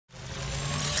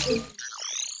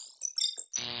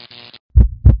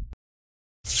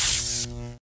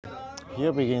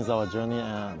Here begins our journey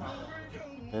and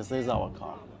this is our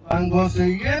car. This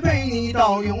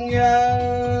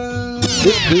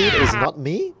dude is not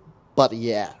me, but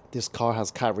yeah, this car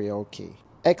has karaoke.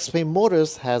 Xpeng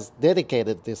Motors has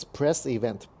dedicated this press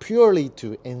event purely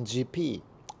to NGP,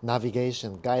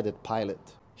 Navigation Guided Pilot.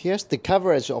 Here's the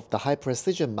coverage of the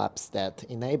high-precision maps that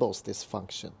enables this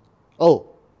function. Oh,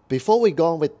 before we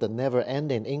go on with the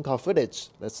never-ending in-car footage,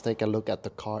 let's take a look at the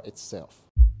car itself.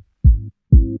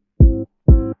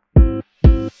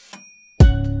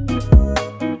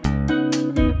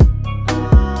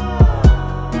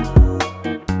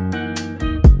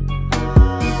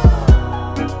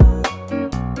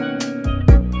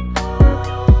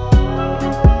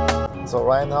 So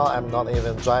right now I'm not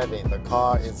even driving, the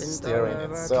car is steering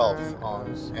itself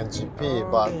on NGP,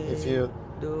 but if you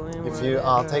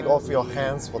take off your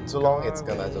hands for too long, it's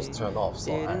gonna just turn off.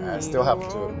 So I still have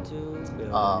to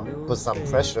put some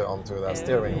pressure onto the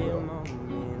steering wheel.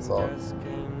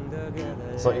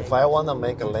 So if I wanna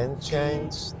make a lane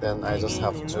change, then I just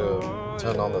have to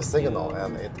turn on the signal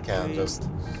and it can just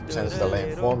change the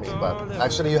lane for me. But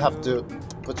actually you have to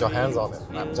put your hands on it.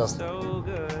 I'm just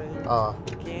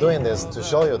doing this to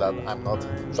show you that I'm not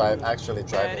actually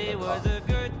driving the car.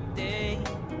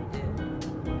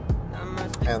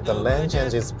 And the lane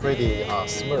change is pretty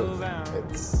smooth.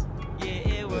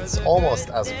 It's almost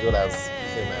as good as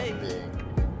human being.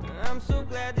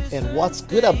 And what's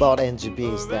good about NGP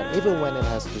is that even when it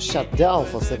has to shut down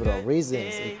for several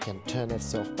reasons, it can turn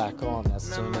itself back on as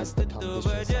soon as the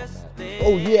conditions are met.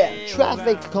 Oh yeah,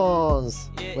 traffic cons!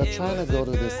 We're trying to go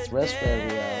to this rest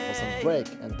area for some break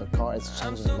and the car is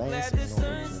changing lanes in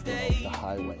order to get off the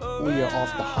highway. We are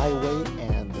off the highway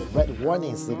and the red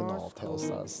warning signal tells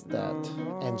us that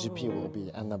NGP will be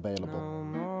unavailable.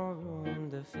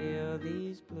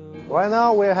 Right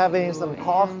now we're having some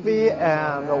coffee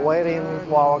and waiting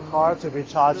for our car to be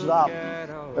charged up.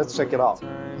 Let's check it out.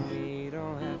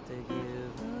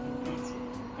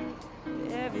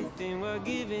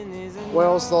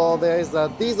 Well, so there is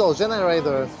a diesel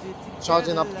generator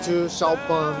charging up two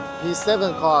Xpeng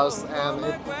P7 cars, and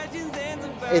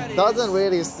it doesn't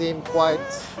really seem quite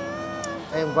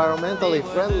environmentally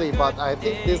friendly, but I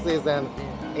think this is an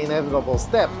inevitable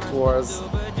step towards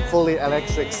fully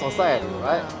electric society,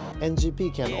 right?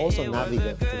 NGP can also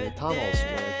navigate through tunnels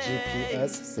where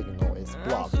GPS signal is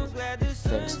blocked,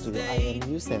 thanks to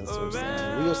IMU sensors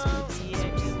and rear speed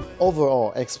sensors.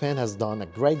 Overall, Xpeng has done a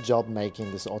great job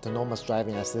making this autonomous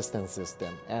driving assistance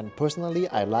system, and personally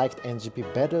I liked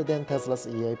NGP better than Tesla's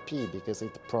EAP because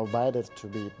it provided to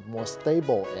be more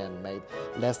stable and made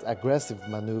less aggressive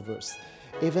maneuvers.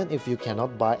 Even if you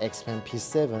cannot buy Xpeng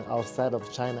P7 outside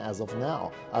of China as of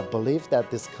now, I believe that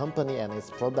this company and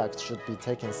its products should be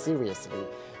taken seriously,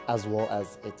 as well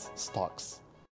as its stocks.